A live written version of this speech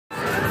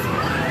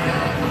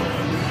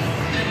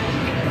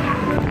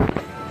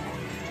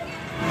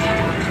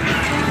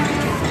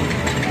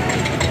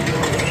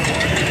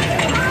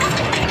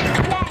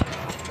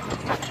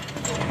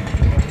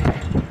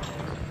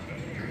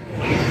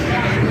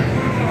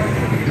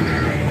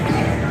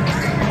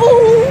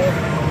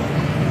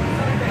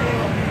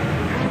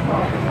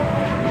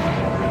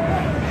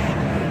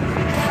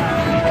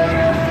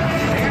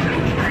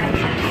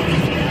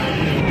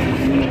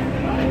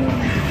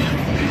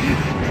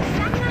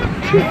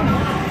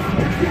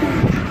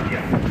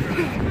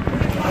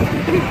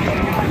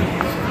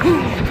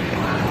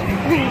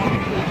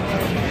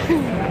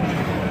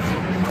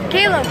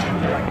Caleb,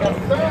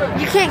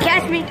 you can't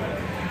catch me.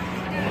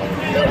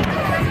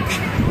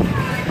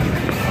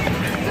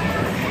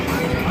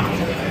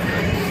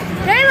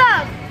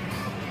 Caleb,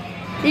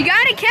 you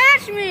gotta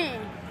catch me.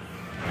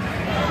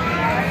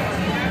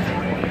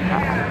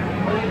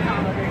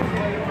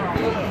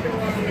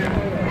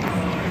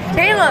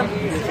 Caleb,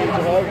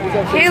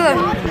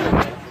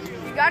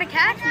 you gotta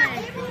catch me.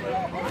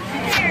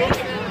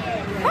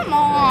 Come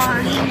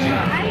on.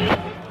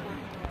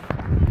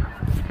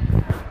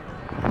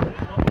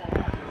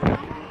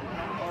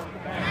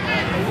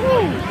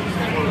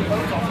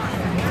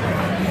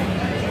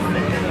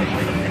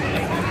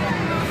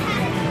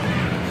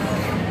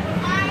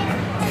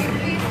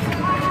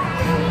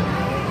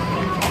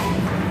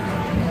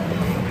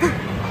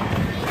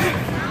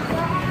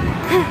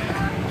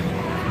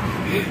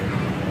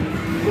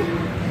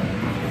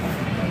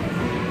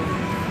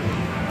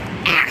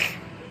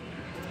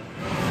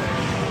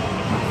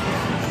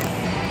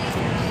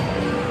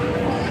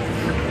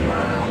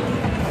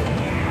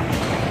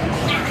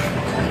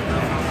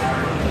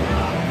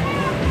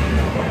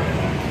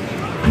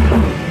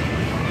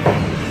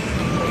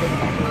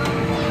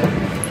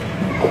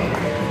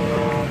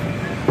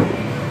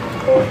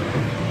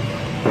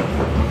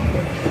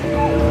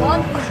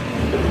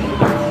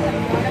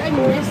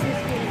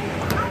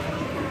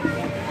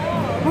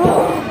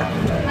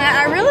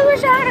 I really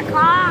wish I had a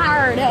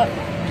card.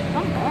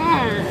 Come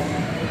on.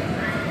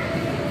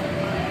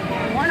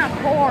 I want a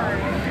cord.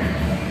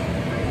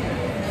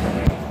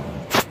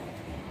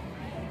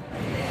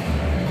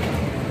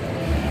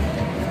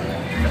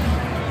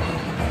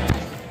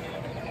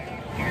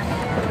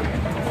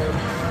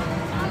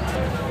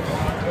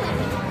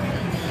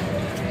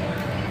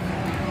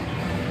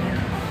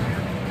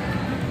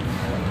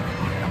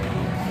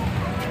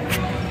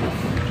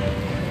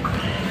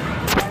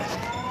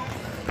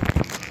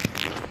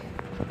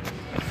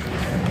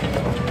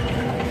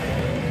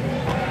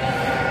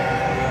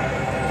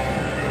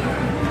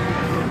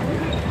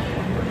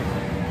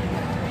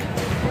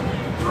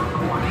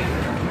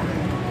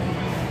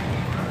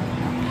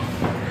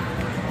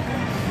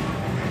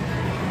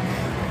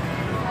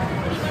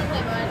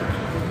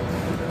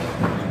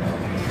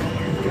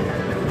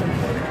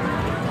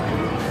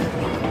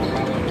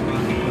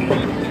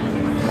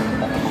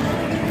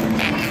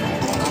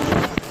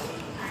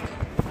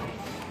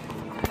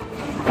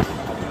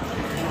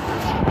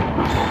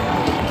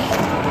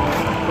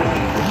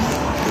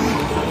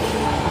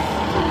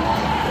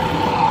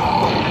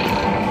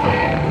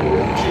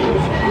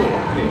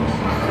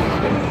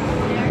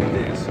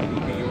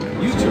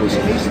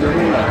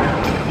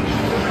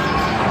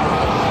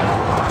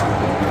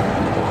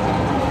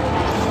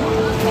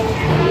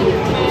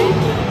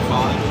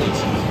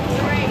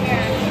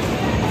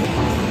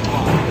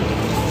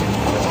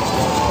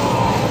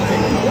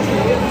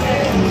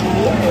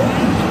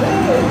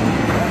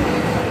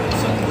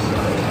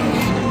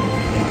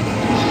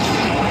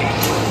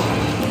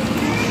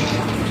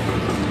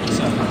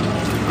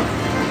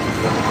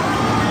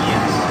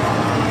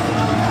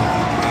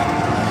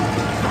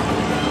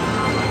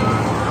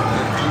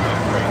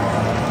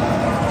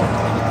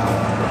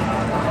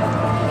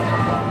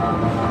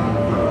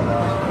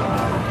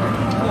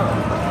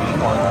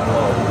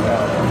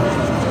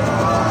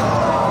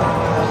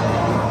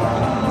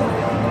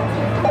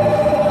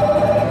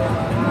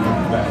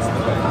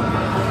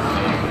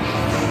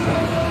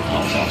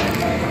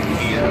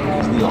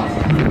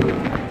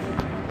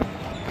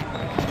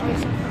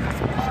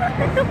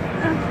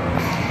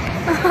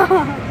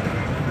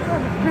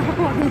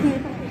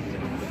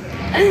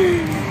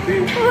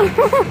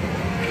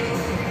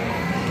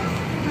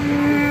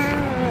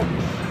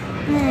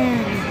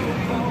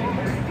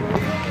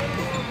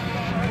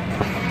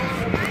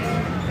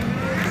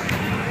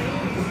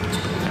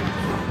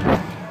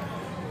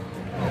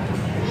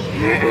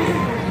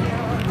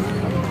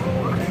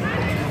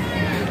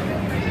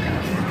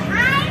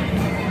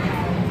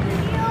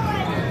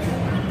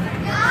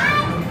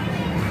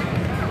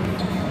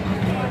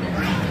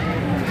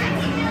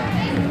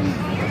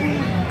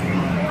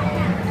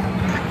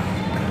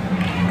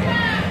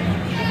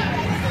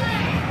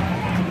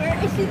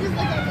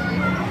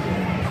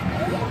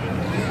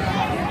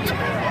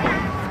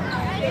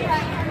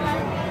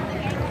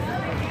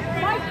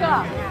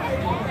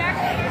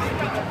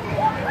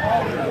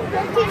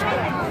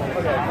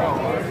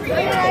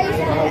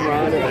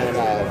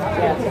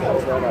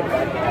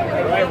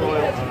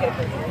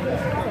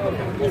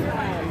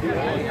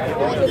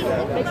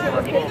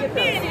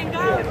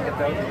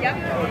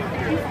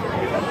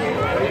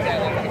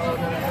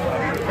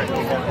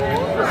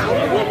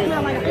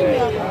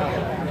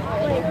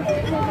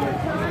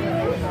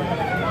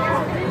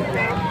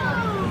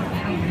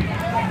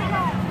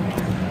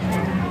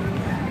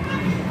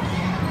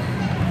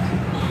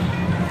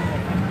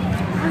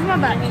 Where's my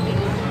back?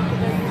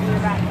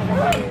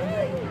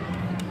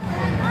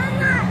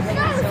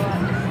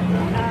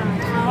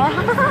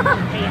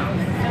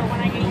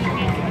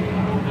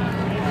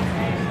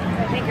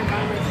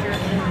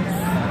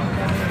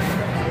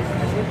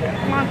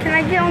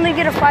 can only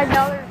get a $5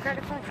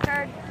 Incrediplex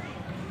card?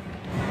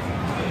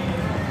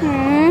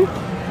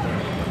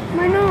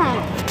 Why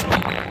not?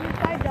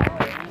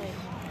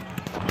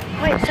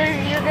 $5. Wait, so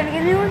you're gonna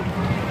give me one?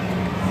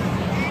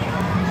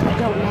 I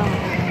don't know.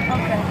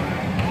 Okay.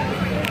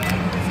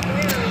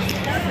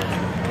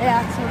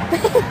 Yeah, so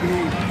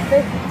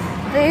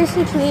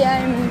basically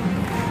I'm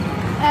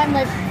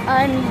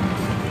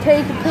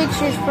taking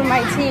pictures for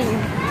my team.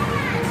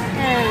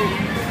 And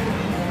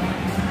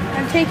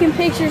I'm taking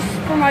pictures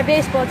for my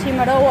baseball team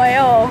at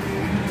OYO.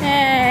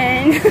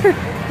 And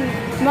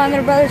my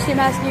other brother's team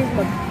has to use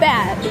my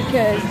bat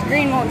because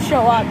green won't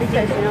show up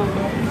because, you know,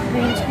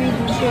 green screen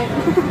and shit.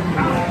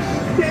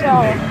 So,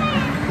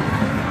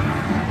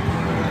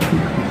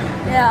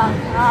 yeah,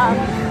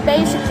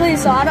 basically,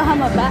 so I don't have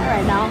my bat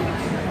right now.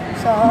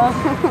 So,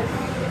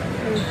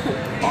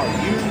 are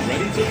you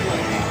ready to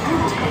play?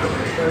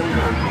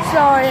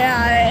 So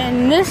yeah,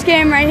 in this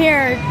game right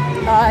here,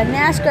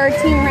 NASCAR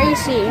Team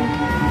Racing,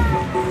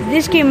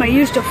 this game I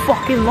used to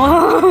fucking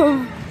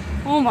love.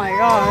 Oh my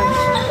gosh.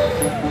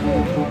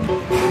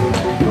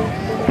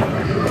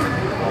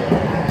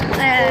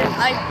 And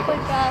I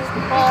played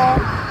basketball,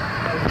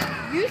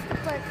 used to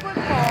play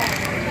football,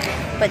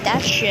 but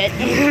that's shit.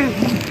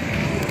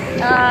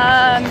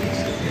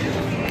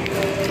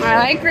 I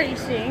like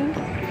racing.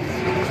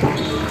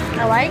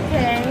 I like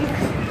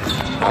tanks.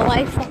 I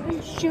like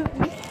fucking shooting.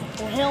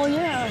 Well, hell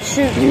yeah,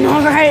 shooting,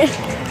 alright.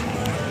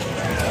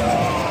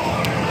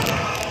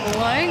 I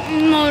like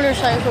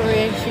motorcycle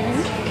racing.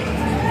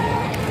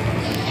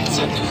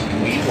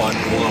 We want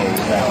glow.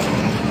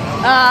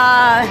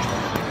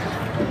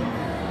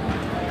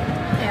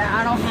 Yeah, I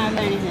don't have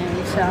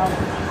anything, so.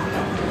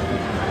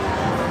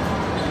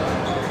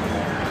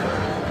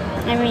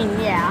 I mean,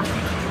 yeah.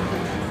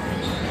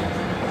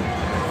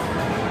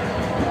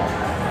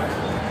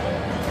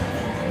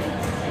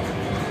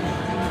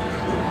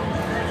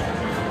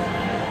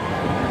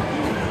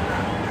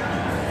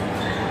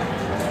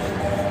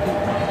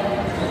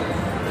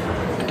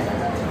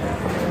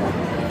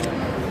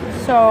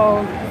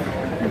 So,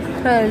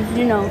 because,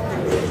 you know,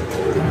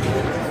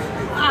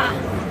 I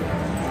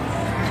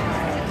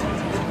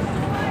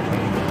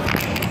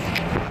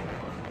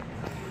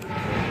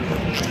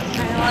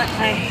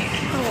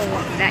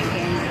love that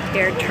game right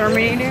there,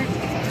 Terminator. I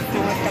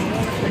like that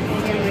motorcycle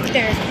game right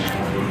there.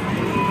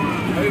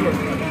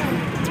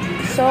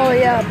 So,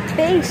 yeah,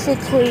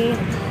 basically,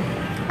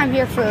 I'm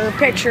here for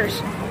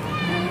pictures.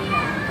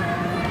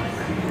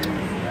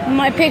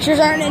 My pictures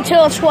aren't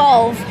until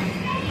 12.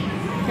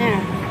 Yeah.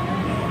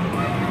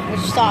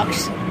 Which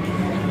sucks.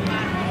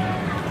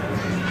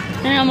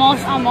 And I'm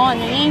on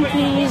the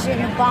Yankees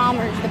and the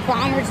Bombers. The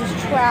Bombers is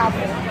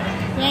travel.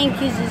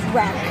 Yankees is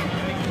wreck.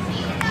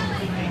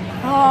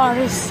 Oh,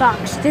 this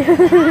sucks,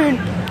 dude.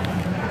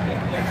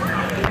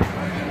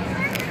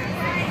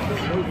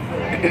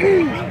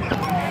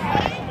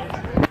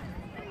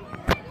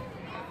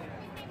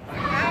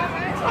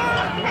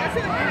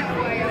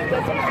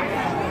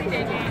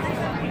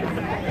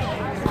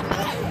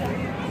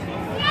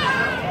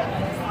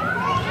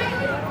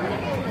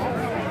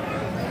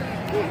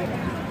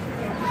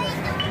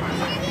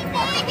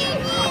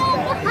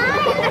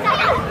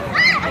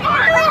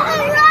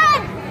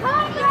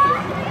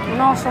 And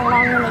also what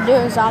I'm going to do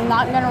is I'm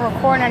not going to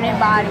record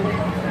anybody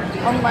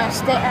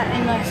unless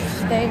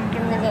they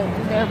give me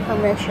their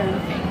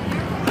permission.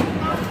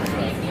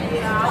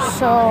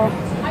 So,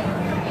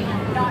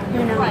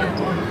 you know.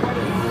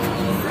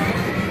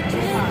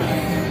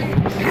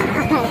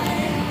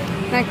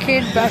 That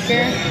kid back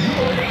here,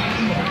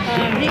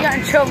 he got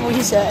in trouble,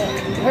 he said.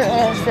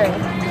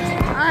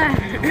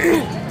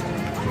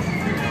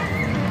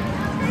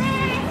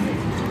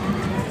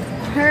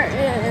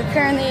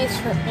 Apparently it's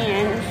her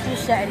aunt. She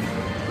said,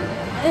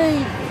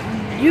 "Hey,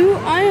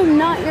 I am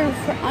not your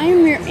friend. I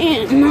am your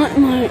aunt, not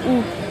my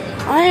aunt.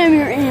 I am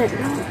your aunt,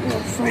 not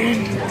your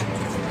friend.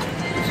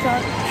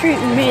 Stop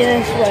treating me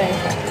this way."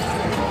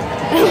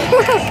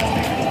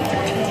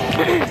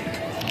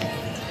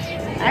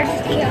 I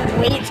just can't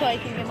wait till I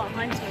can get my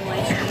hunting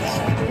license.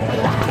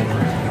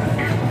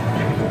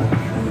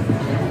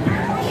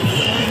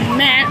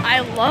 Man,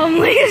 I love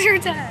laser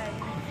tag.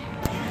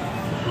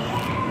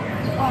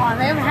 Oh,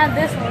 they haven't had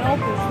this one open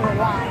for a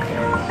while.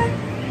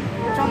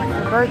 It's on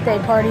like birthday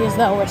parties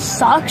though, which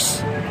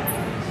sucks.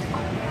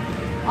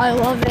 I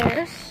love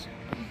this.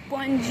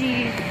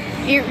 Bungee,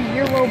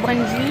 Euro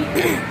bungee.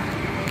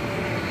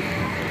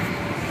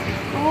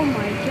 Oh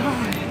my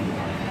god.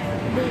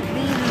 They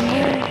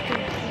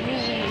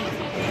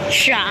moved the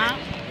shop.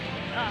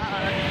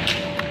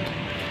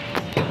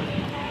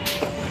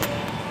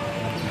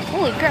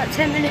 Holy crap,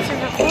 10 minutes of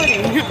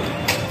recording.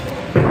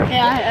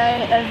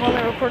 Yeah, I've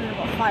only recorded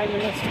about 5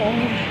 minutes total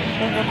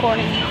of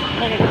recording,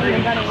 and it no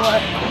matter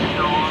what.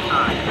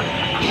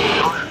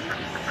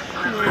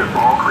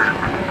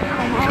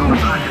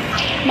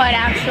 Might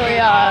actually,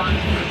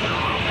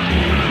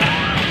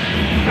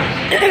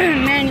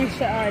 manage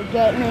to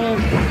get me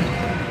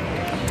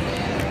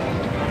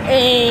a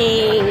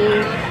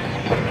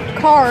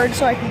card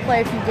so I can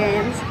play a few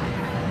games.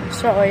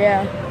 So,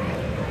 yeah.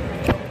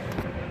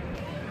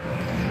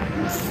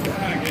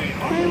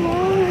 I'm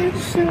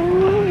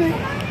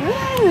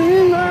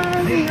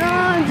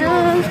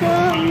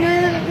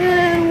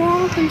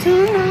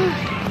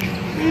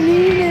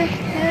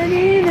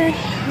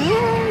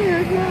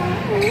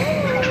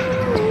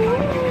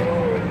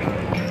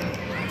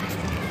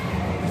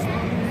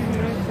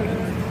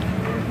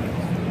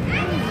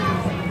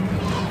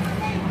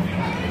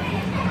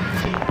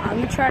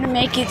trying to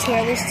make it to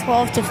at least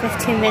 12 to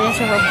 15 minutes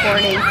of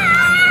recording.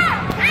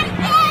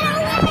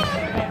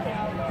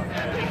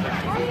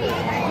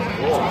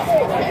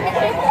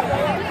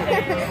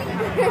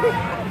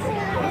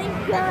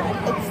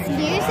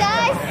 Excuse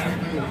us?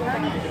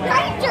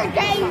 Danger,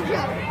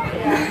 danger!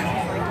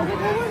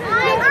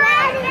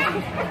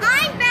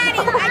 I'm Betty.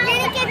 I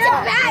didn't get to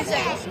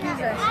Badger.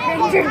 Excuse us.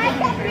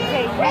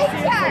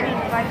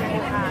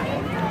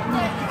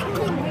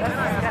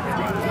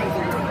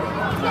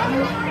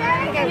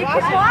 You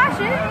can wash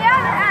it,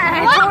 yeah. I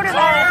told her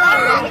that.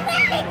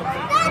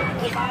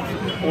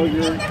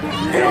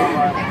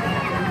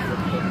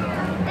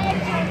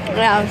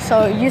 Yeah,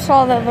 so you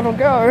saw that little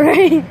girl,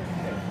 right?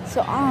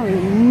 So I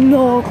have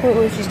no clue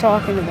what she's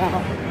talking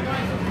about.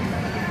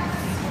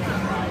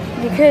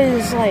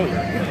 Because, like,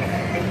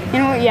 you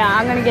know what? Yeah,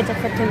 I'm gonna get to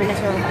 15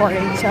 minutes of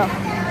recording, so.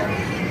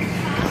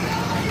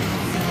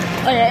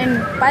 Oh, yeah,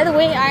 and by the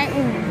way, I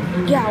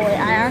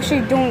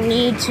actually don't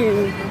need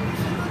to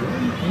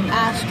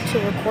ask to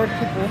record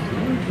people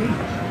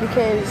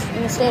because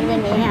in the state of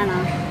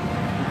Indiana,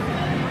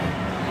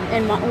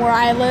 and where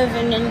I live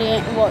in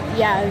Indiana, well,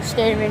 yeah, the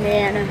state of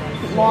Indiana,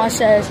 law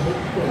says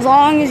as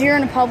long as you're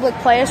in a public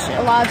place,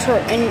 allowed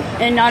to,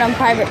 and not on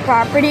private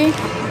property,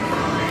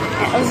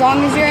 as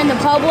long as you're in the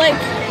public,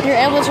 you're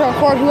able to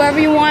record whoever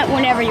you want,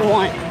 whenever you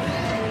want,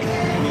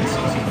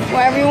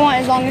 wherever you want,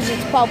 as long as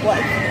it's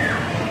public.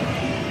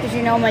 Because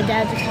you know my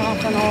dad's a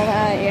cop and all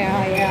that,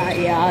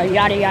 yeah,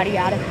 yada yada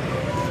yada.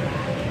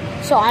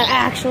 So I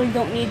actually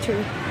don't need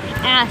to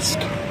ask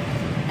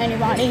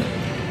anybody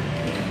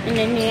in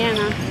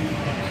Indiana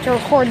to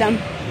record them,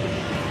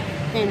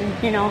 and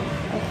you know,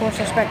 of course,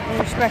 respect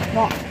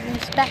law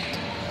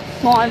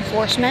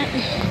enforcement.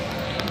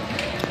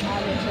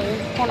 Obviously,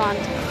 hold on.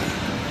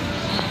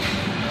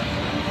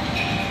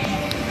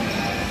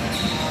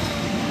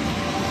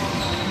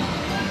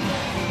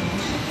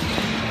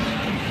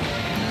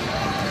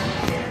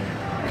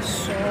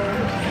 So,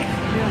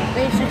 yeah,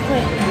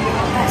 basically,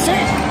 that's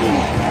it.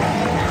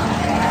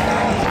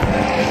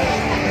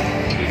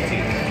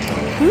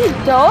 Ooh,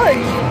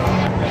 dodge.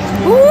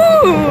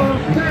 Ooh.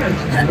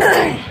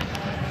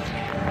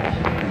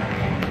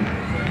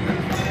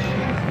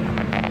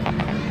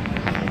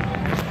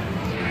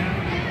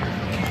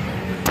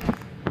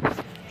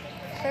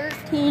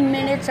 13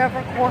 minutes of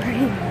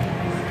recording.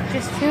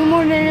 Just 2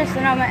 more minutes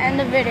and I'm gonna end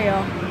the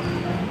video.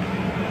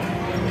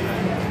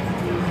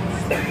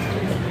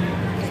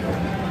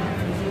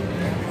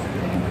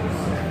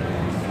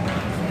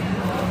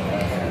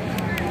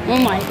 Oh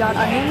my god,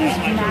 I have this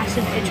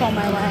massive itch on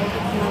my leg,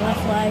 my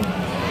left leg.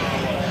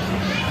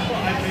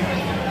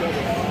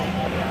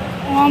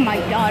 Oh my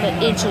god,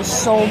 it itches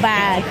so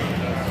bad.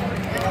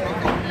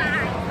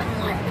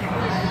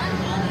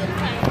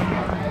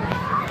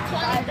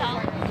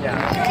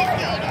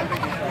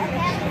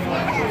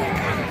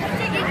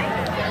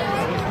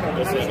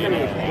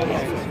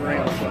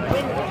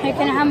 Hey,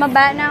 can I have my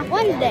bat now?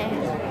 Wednesday.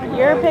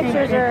 Your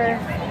pictures are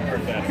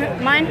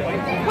mine?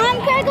 Mom,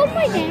 can I go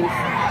play games?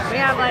 We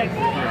have like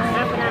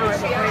half an hour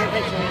before your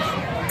pictures.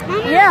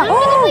 Mom, Yeah.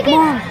 Oh,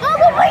 Mom. I'll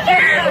go play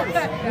games!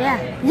 Yeah.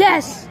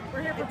 Yes.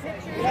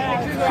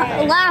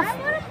 Laugh.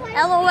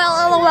 LOL,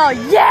 LOL.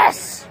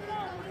 Yes.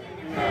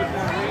 You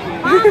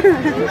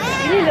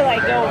need to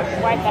like go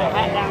wipe that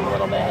hat down a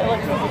little bit. It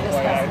looks like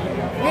disgusting.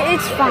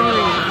 It's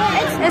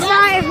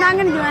fine. It's not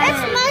gonna do anything.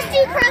 It's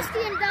musty, crusty,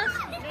 and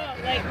dusty.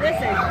 Like,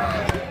 listen.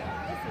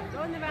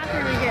 Go in the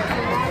bathroom and get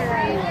some water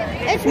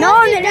and... It's No,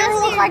 musty, it never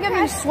dusty, looks like and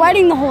I've been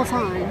sweating the whole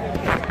time.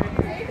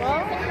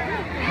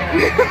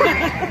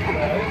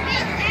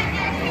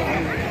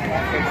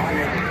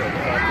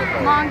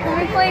 Mom, can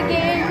we play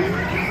games?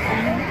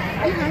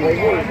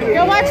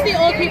 Go watch the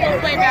old people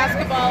play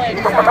basketball and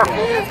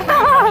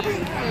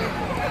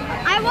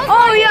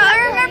Oh yeah, I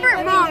remember,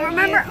 Mom.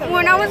 Remember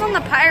when I was on the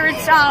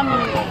Pirates?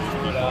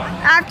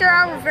 After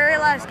our very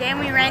last game,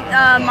 we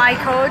my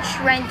coach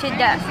rented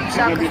that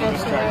soccer field.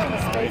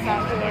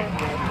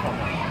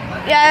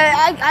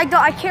 Yeah,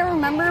 I can't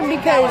remember that was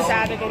because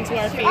added into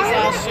our fees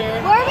last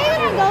year. Where are we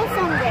gonna go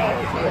someday?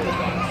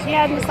 She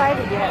hadn't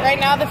decided yet. Right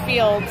now the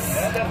fields.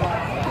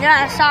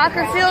 yeah,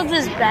 soccer fields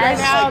is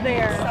best. Now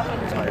they're...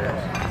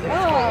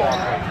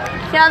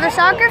 Yeah, the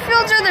soccer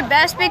fields are the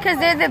best because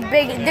they're the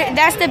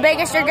that's the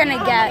biggest you're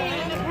gonna get.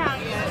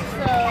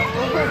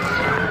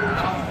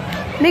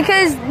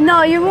 Because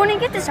no, you wouldn't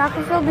get the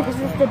soccer field because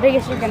it's the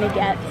biggest you're gonna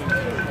get.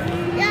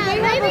 Yeah,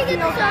 maybe get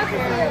the soccer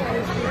field.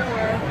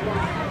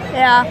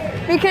 Yeah,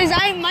 because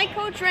my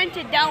coach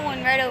rented that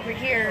one right over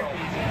here.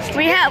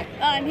 We have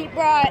he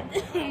brought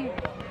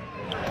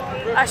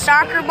a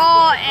soccer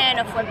ball and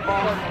a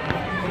football.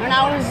 when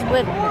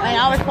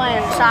I was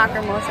playing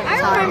soccer most of the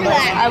time. remember But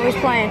that. I was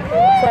playing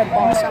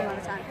football some of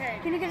the time.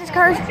 Can you get this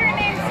card?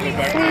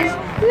 Please.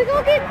 Can we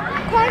go get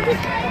cards for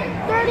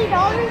 $30?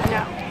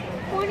 No.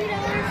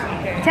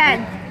 $40?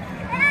 10.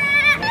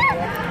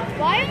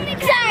 Why only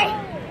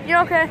 10?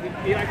 You're okay.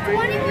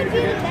 20 would be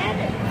the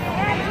better.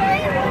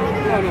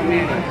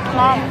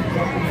 Mom,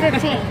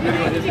 15.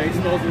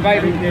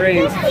 Inviting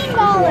grades. $15.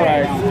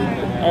 Alright.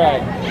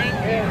 Alright.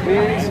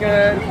 Manny's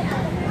good.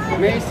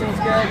 Mason's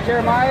good.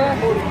 Jeremiah,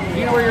 do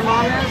you know where your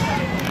mom is?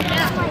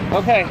 Yeah.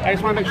 Okay, I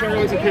just want to make sure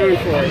everyone's accounted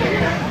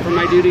for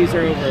my duties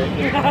are over.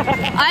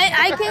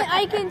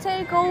 I can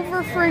take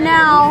over for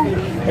now.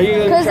 Are you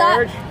in 'Cause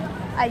charge?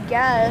 I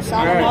guess.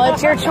 I don't All know. right.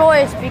 It's your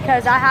choice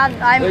because I'm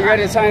Well, you got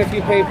to sign a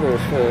few papers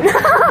first.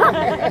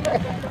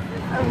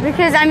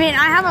 because I mean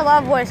I have a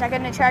loud voice. I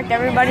can attract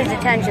everybody's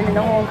attention in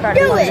the whole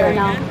Incrediplex right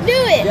now. Do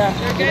it.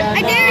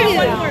 I dare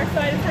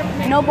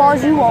you. No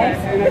balls, you won't.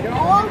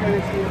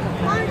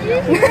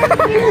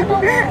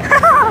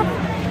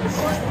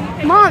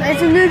 Mom,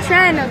 it's a new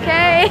trend,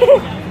 okay?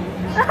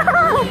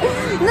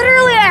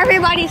 Literally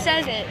everybody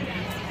says it.